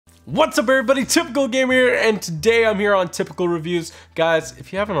What's up everybody, Typical Gamer here, and today I'm here on Typical Reviews. Guys,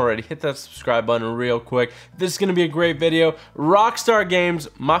 if you haven't already, hit that subscribe button real quick. This is going to be a great video. Rockstar Games,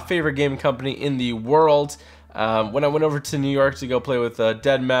 my favorite gaming company in the world. When I went over to New York to go play with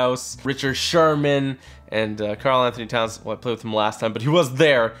Deadmau5, Richard Sherman, and Carl Anthony Towns, well I played with him last time, but he was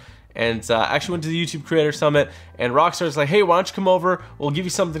there. And I actually went to the YouTube Creator Summit, and Rockstar's like, hey, why don't you come over, we'll give you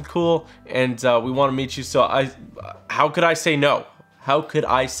something cool, and we want to meet you. So how could I say no? How could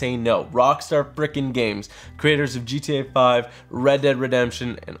I say no? Rockstar frickin' Games, creators of GTA 5, Red Dead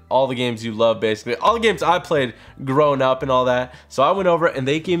Redemption, and all the games you love, basically. All the games I played growing up and all that. So I went over and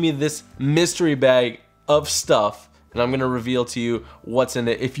they gave me this mystery bag of stuff, and I'm gonna reveal to you what's in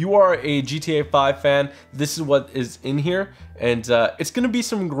it. If you are a GTA 5 fan, this is what is in here, and it's gonna be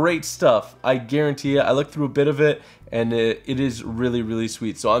some great stuff. I guarantee you. I looked through a bit of it, and it is really, really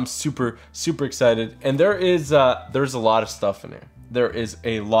sweet. So I'm super, super excited. And there's a lot of stuff in there. There is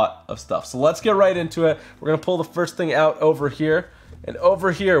a lot of stuff. So let's get right into it. We're gonna pull the first thing out over here. And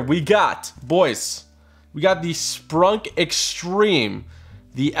over here we got, boys, we got the Sprunk Extreme,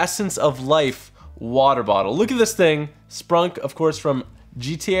 the Essence of Life water bottle. Look at this thing. Sprunk, of course, from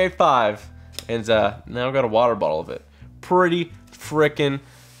GTA 5. And now I've got a water bottle of it. Pretty freaking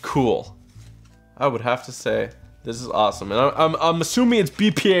cool. I would have to say, this is awesome. And I'm assuming it's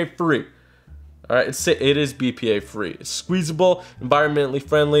BPA free. Alright, it is BPA free. It's squeezable, environmentally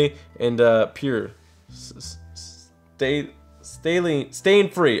friendly, and pure. Stain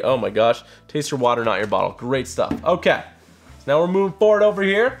free. Oh my gosh. Taste your water, not your bottle. Great stuff. Okay. So now we're moving forward over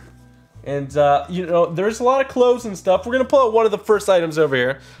here. And, you know, there's a lot of clothes and stuff. We're going to pull out one of the first items over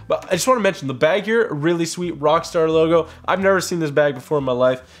here. But I just want to mention the bag here, really sweet Rockstar logo. I've never seen this bag before in my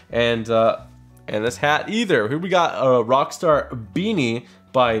life. And this hat either. Here we got a Rockstar beanie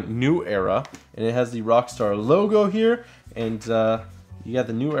by New Era, and it has the Rockstar logo here, and you got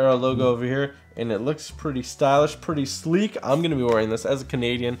the New Era logo over here, and it looks pretty stylish, pretty sleek. I'm gonna be wearing this as a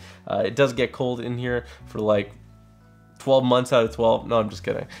Canadian. It does get cold in here for like 12 months out of 12. No, I'm just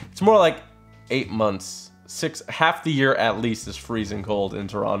kidding. It's more like 8 months. Half the year at least is freezing cold in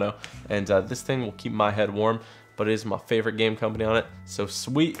Toronto, and this thing will keep my head warm, but it is my favorite game company on it, so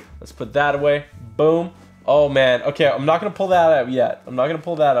sweet. Let's put that away. Boom. Oh man, okay, I'm not gonna pull that out yet.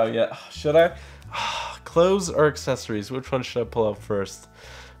 Should I? Clothes or accessories? Which one should I pull out first?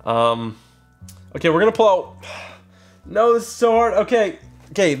 Okay, we're gonna pull out. No, this is so hard. Okay,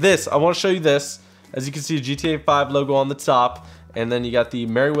 this. I want to show you this. As you can see, GTA 5 logo on the top, and then you got the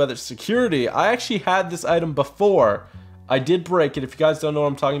Merryweather security. I actually had this item before. I did break it. If you guys don't know what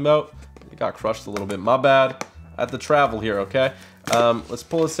I'm talking about, it got crushed a little bit. My bad. I had to travel here, okay? Let's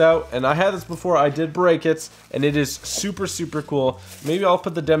pull this out, and I had this before. I did break it, and it is super, super cool. Maybe I'll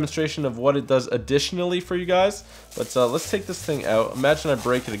put the demonstration of what it does additionally for you guys, but let's take this thing out. Imagine I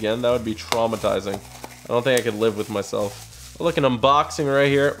break it again. That would be traumatizing. I don't think I could live with myself. Look, an unboxing right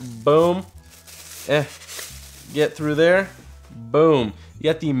here. Boom. Get through there. Boom. You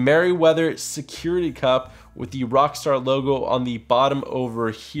got the Merryweather security cup with the Rockstar logo on the bottom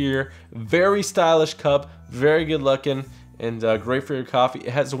over here. Very stylish cup, very good looking, and great for your coffee. It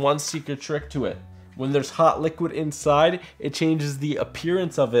has one secret trick to it. When there's hot liquid inside, it changes the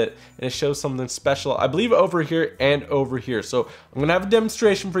appearance of it, and it shows something special, I believe, over here and over here. So I'm gonna have a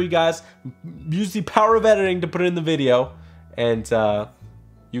demonstration for you guys. Use the power of editing to put it in the video, and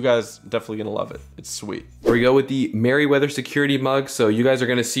you guys definitely gonna love it. It's sweet. Here we go with the Merryweather security mug. So you guys are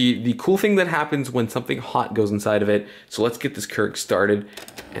gonna see the cool thing that happens when something hot goes inside of it. So let's get this Kirk started,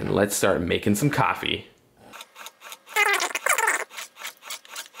 and let's start making some coffee.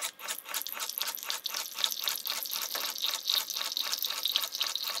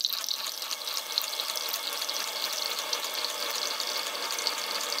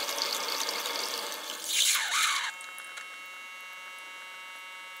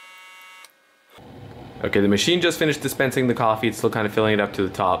 Okay, the machine just finished dispensing the coffee. It's still kind of filling it up to the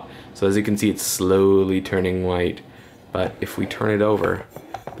top. So as you can see, it's slowly turning white. But if we turn it over,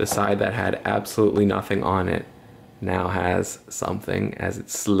 the side that had absolutely nothing on it now has something as it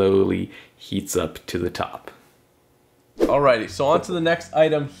slowly heats up to the top. Alrighty, so on to the next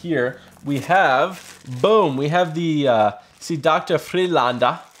item here. We have, boom, we have the, see, Dr.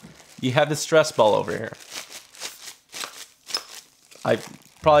 Freelander. You have the stress ball over here. I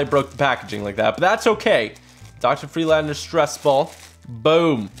probably broke the packaging like that, but that's okay. Dr. Freelander's stress ball.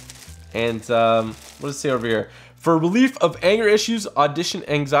 Boom. And what does it say over here? For relief of anger issues, audition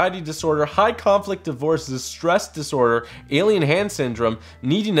anxiety disorder, high conflict divorces, stress disorder, alien hand syndrome,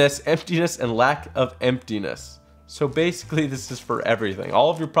 neediness, emptiness, and lack of emptiness. So basically this is for everything.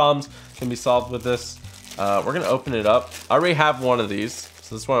 All of your problems can be solved with this. We're gonna open it up. I already have one of these.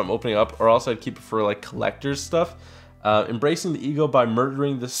 So this one I'm opening up, or also I'd keep it for like collector's stuff. Embracing the ego by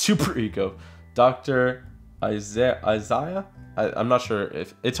murdering the super ego. Dr. Isaiah? I'm not sure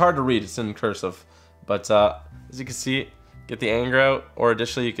if it's hard to read, it's in cursive. But as you can see, get the anger out, or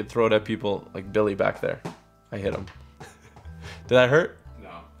additionally you could throw it at people like Billy back there. I hit him. Did that hurt? No.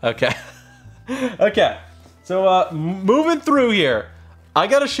 Okay. Okay. So moving through here, I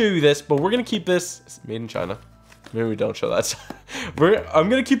gotta show you this, but we're gonna keep this. It's made in China. Maybe we don't show that. I'm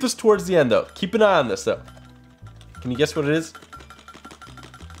gonna keep this towards the end though. Keep an eye on this though. Can you guess what it is?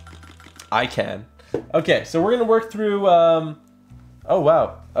 I can. Okay, so we're gonna work through. Oh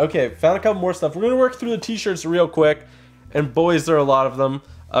wow. Okay, found a couple more stuff. We're gonna work through the t-shirts real quick, and boys, there are a lot of them.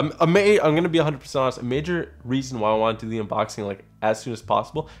 I'm gonna be 100% honest. A major reason why I want to do the unboxing like as soon as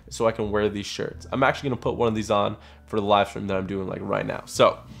possible is so I can wear these shirts. I'm actually gonna put one of these on for the live stream that I'm doing like right now.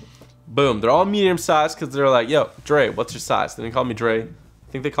 So, boom, they're all medium size because they're like, yo, Dre, what's your size? They didn't call me Dre.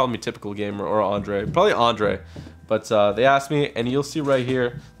 I think they called me Typical Gamer or Andre, probably Andre. But they asked me, and you'll see right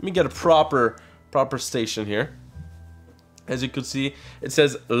here. Let me get a proper station here. As you can see, it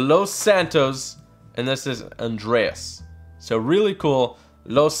says Los Santos, and this is Andreas. So really cool.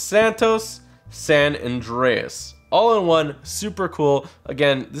 Los Santos, San Andreas. All in one, super cool.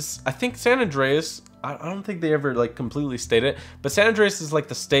 Again, this, I think San Andreas, I don't think they ever like completely state it, but San Andreas is like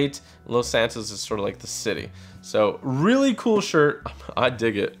the state, and Los Santos is sort of like the city. So really cool shirt. I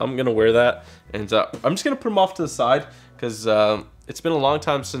dig it. I'm gonna wear that, and I'm just gonna put them off to the side because it's been a long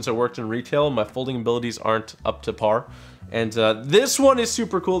time since I worked in retail, and my folding abilities aren't up to par. And this one is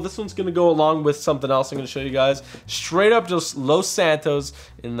super cool. This one's gonna go along with something else I'm gonna show you guys. Straight up just Los Santos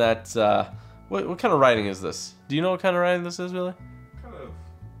in that, what kind of writing is this? Do you know what kind of writing this is, really? Kind of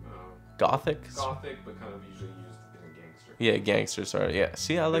Gothic? Gothic, but kind of usually used in a gangster. Yeah, gangster, sorry. Yeah,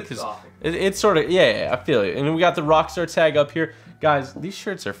 see, I like his... Gothic. It's sort of, yeah, I feel it. And then we got the Rockstar tag up here. Guys, these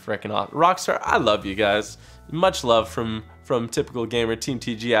shirts are freaking awesome. Rockstar, I love you guys. Much love from Typical Gamer, Team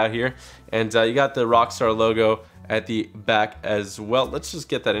TG out here. And you got the Rockstar logo at the back as well. Let's just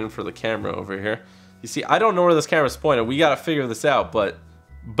get that in for the camera over here. You see, I don't know where this camera's pointed. We gotta figure this out, but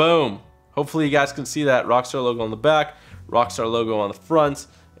boom. Hopefully you guys can see that Rockstar logo on the back, Rockstar logo on the front,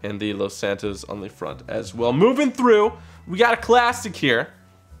 and the Los Santos on the front as well. Moving through, we got a classic here.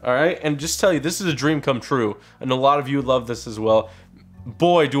 All right, and just tell you, this is a dream come true, and a lot of you love this as well.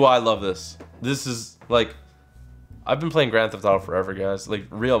 Boy, do I love this. This is like, I've been playing Grand Theft Auto forever, guys. Like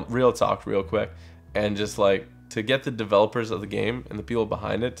real talk, real quick, and just like to get the developers of the game and the people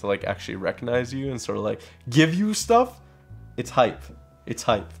behind it to like actually recognize you and sort of like give you stuff. It's hype. It's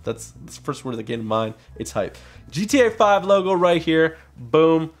hype. That's the first word that came to mind. It's hype. GTA 5 logo right here.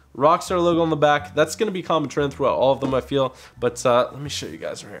 Boom. Rockstar logo on the back. That's going to be common trend throughout all of them, I feel. But let me show you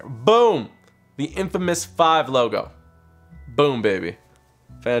guys right here. Boom. The infamous 5 logo. Boom, baby.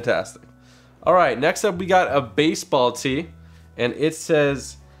 Fantastic. All right. Next up, we got a baseball tee. And it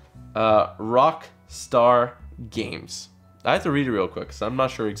says Rockstar Games. I have to read it real quick because I'm not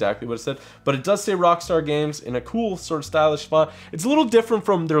sure exactly what it said, but it does say Rockstar Games in a cool sort of stylish font. It's a little different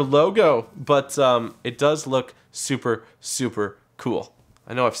from their logo, but it does look super cool.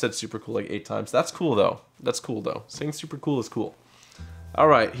 I know I've said super cool like 8 times. That's cool though. That's cool though. Saying super cool is cool. All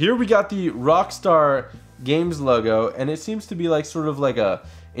right, here we got the Rockstar Games logo, and it seems to be like sort of like a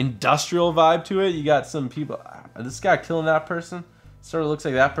industrial vibe to it. You got some people. This guy killing that person. Sort of looks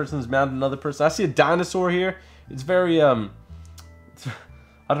like that person's mounted another person. I see a dinosaur here. It's very, I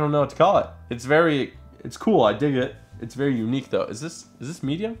don't know what to call it. It's cool. I dig it. It's very unique though. Is this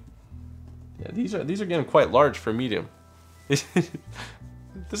medium? Yeah, these are getting quite large for medium.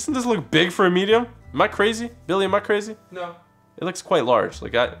 Doesn't this look big for a medium? Am I crazy? Billy, am I crazy? No. It looks quite large.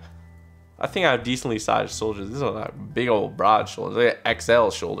 Like I think I have decently sized shoulders. These are like big old broad shoulders. They got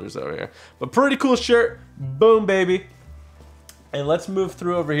XL shoulders over here. But pretty cool shirt. Boom, baby. And let's move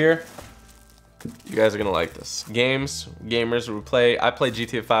through over here. You guys are gonna like this. Gamers, I play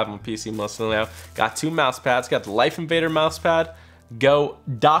GTA 5 on PC mostly now. Got 2 mouse pads. Got the Life Invader mouse pad. Go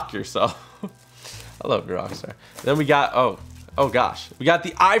dock yourself. I love Rockstar. Then we got, oh gosh. We got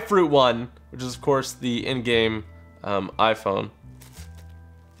the iFruit one, which is of course the in-game iPhone.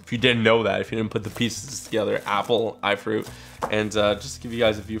 If you didn't know that, if you didn't put the pieces together, Apple, iFruit. And just to give you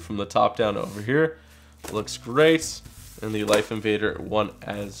guys a view from the top down over here. Looks great. And the Life Invader one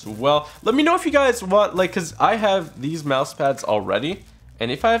as well. Let me know if you guys want, like, because I have these mouse pads already, and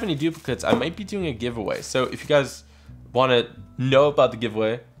if I have any duplicates, I might be doing a giveaway. So if you guys want to know about the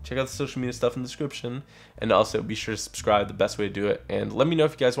giveaway, check out the social media stuff in the description, and also be sure to subscribe, the best way to do it, and let me know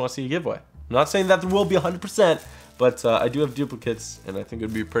if you guys want to see a giveaway. I'm not saying that there will be 100%, but I do have duplicates, and I think it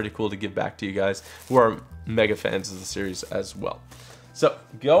would be pretty cool to give back to you guys who are mega fans of the series as well. So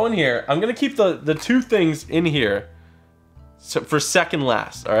go in here. I'm gonna keep the two things in here for second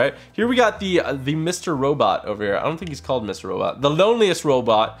last. All right. Here we got the Mr. Robot over here. I don't think he's called Mr. Robot. The loneliest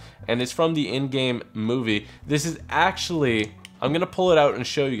robot, and it's from the in-game movie. This is actually. I'm gonna pull it out and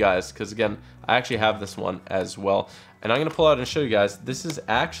show you guys because again, I actually have this one as well, and I'm gonna pull out and show you guys. This is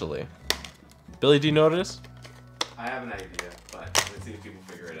actually. Billy, do you know what it is? I have an idea, but let's see if people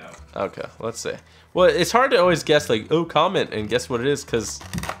figure it out. Okay, let's see. Well, it's hard to always guess, like, oh, comment and guess what it is, because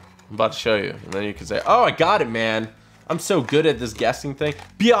I'm about to show you. And then you can say, oh, I got it, man. I'm so good at this guessing thing.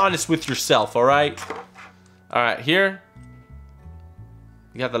 Be honest with yourself, all right? All right, here.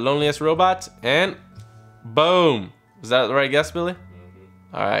 You got the loneliest robot, and boom. Is that the right guess, Billy?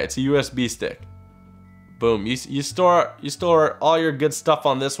 Mm-hmm. All right, it's a USB stick. Boom. You store all your good stuff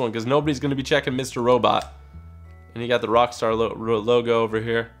on this one, because nobody's going to be checking Mr. Robot. And you got the Rockstar logo over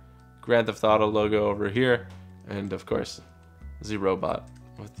here. Grand Theft Auto logo over here, and of course, Z-Robot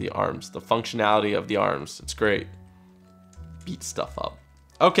with the arms, the functionality of the arms. It's great. Beat stuff up.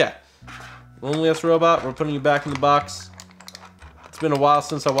 Okay, loneliest robot. We're putting you back in the box. It's been a while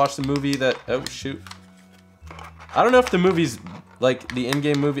since I watched the movie that. Oh shoot! I don't know if the movie's like the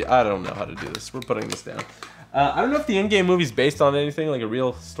in-game movie. I don't know how to do this. We're putting this down. I don't know if the in-game movie's based on anything, like a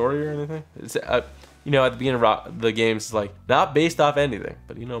real story or anything. It's. You know, at the beginning of the game, it's like not based off anything,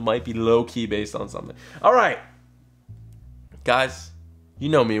 but you know, might be low-key based on something. All right, guys, you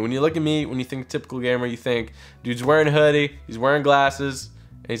know me. When you look at me, when you think typical gamer, you think dude's wearing a hoodie, he's wearing glasses,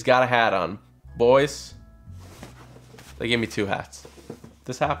 and he's got a hat on. Boys, they gave me two hats.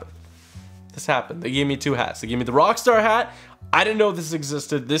 This happened. This happened. They gave me two hats. They gave me the Rockstar hat. I didn't know this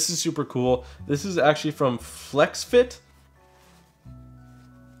existed. This is super cool. This is actually from FlexFit.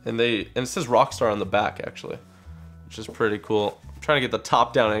 And it says Rockstar on the back actually, which is pretty cool. I'm trying to get the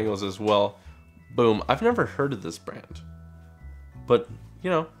top-down angles as well. Boom. I've never heard of this brand, but you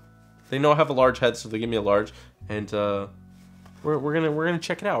know, they know I have a large head, so they give me a large, and we're gonna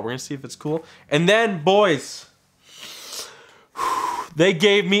check it out. We're gonna see if it's cool. And then, boys, they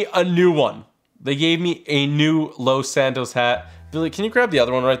gave me a new one. They gave me a new Los Santos hat. Billy, can you grab the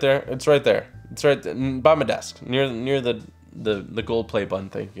other one right there? It's right there. It's right by my desk, near the gold play button.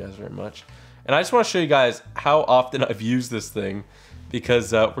 Thank you guys very much. And I just want to show you guys how often I've used this thing,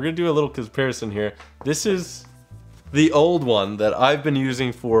 because we're gonna do a little comparison here. This is the old one that I've been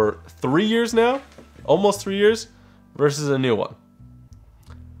using for 3 years now, almost 3 years, versus a new one.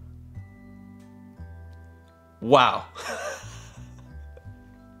 Wow.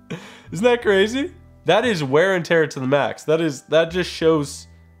 Isn't that crazy? That is wear and tear to the max. That just shows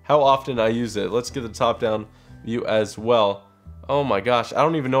how often I use it. Let's get the top down view as well. Oh my gosh, I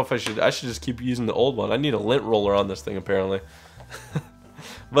don't even know if I should just keep using the old one. I need a lint roller on this thing apparently.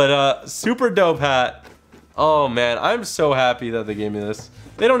 But super dope hat. Oh man, I'm so happy that they gave me this.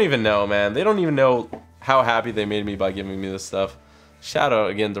 They don't even know, man. They don't even know how happy they made me by giving me this stuff. Shout out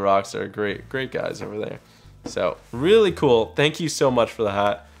again to Rockstar. Great guys over there. So really cool. Thank you so much for the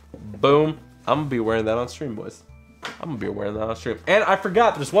hat. Boom. I'm gonna be wearing that on stream, boys. I'm gonna be wearing that on stream. And I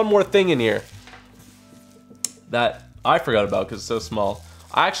forgot, there's one more thing in here that I forgot about because it's so small.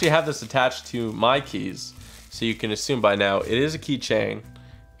 I actually have this attached to my keys, so you can assume by now it is a keychain.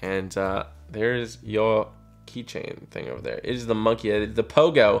 And there's your keychain thing over there. It is the monkey, the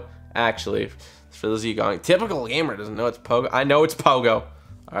pogo, actually. For those of you going, typical gamer doesn't know it's pogo. I know it's pogo.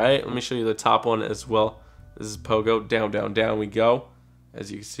 All right, let me show you the top one as well. This is pogo. Down, down, down we go. As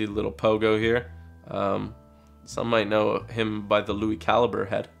you can see, little pogo here. Some might know him by the Louis Caliber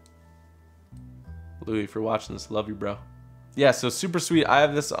head. Louis, if you're watching this, love you, bro. Yeah, so super sweet. I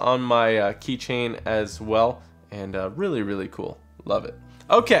have this on my keychain as well, and really, really cool. Love it.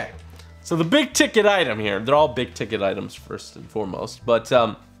 Okay, so the big ticket item here. They're all big ticket items first and foremost, but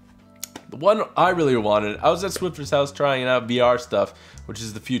the one I really wanted, I was at Swifter's house trying out VR stuff, which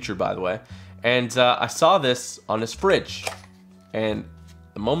is the future, by the way, and I saw this on his fridge, and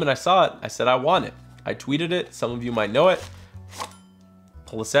the moment I saw it, I said I want it. I tweeted it. Some of you might know it.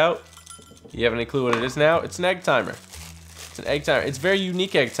 Pull this out. You have any clue what it is now? It's an egg timer. It's an egg timer. It's a very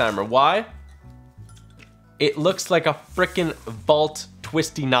unique egg timer. Why? It looks like a frickin' vault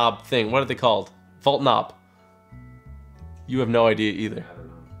twisty knob thing. What are they called? Vault knob. You have no idea either. I don't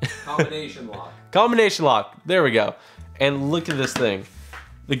know. Combination lock. Combination lock. There we go. And look at this thing.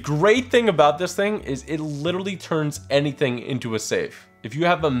 The great thing about this thing is it literally turns anything into a safe. If you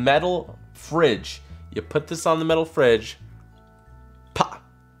have a metal fridge, you put this on the metal fridge, pop,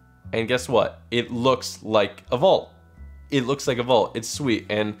 and guess what? It looks like a vault. It looks like a vault. It's sweet,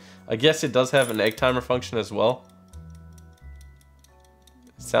 and I guess it does have an egg timer function as well.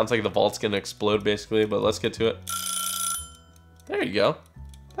 It sounds like the vault's gonna explode basically, but let's get to it. There you go.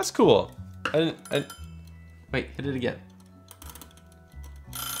 That's cool. Wait, hit it again.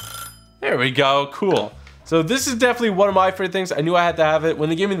 There we go, cool. So this is definitely one of my favorite things. I knew I had to have it. When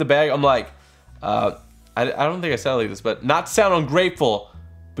they gave me the bag, I'm like, I don't think I sound like this, but not to sound ungrateful,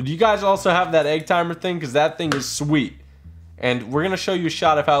 but you guys also have that egg timer thing, because that thing is sweet. And we're going to show you a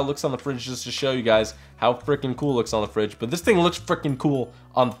shot of how it looks on the fridge just to show you guys how freaking cool it looks on the fridge. But this thing looks freaking cool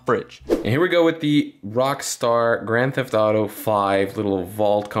on the fridge. And here we go with the Rockstar Grand Theft Auto 5 little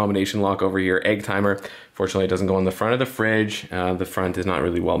vault combination lock over here, egg timer. Fortunately, it doesn't go on the front of the fridge. The front is not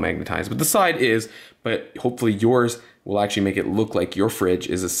really well magnetized, but the side is. But hopefully yours will actually make it look like your fridge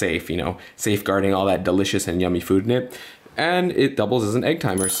is a safe, you know, safeguarding all that delicious and yummy food in it. And it doubles as an egg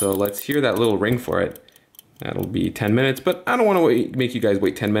timer, so let's hear that little ring for it. That'll be 10 minutes, but I don't want to make you guys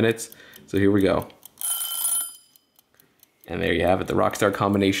wait 10 minutes, so here we go. And there you have it, the Rockstar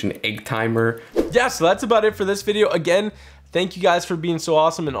combination egg timer. Yeah, so that's about it for this video. Again, thank you guys for being so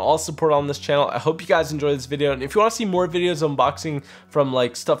awesome and all support on this channel. I hope you guys enjoyed this video, and if you want to see more videos unboxing from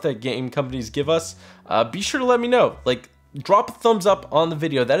like stuff that game companies give us, be sure to let me know. Like, drop a thumbs up on the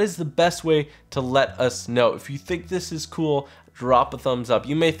video. That is the best way to let us know. If you think this is cool, drop a thumbs up.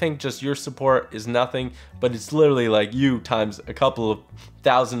 You may think just your support is nothing, but it's literally like you times a couple of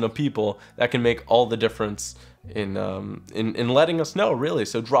thousand of people that can make all the difference in letting us know, really.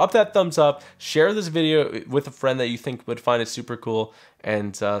 So drop that thumbs up, share this video with a friend that you think would find it super cool,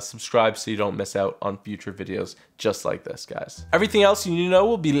 and subscribe so you don't miss out on future videos just like this, guys. Everything else you need to know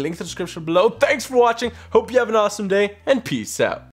will be linked in the description below. Thanks for watching. Hope you have an awesome day, and peace out.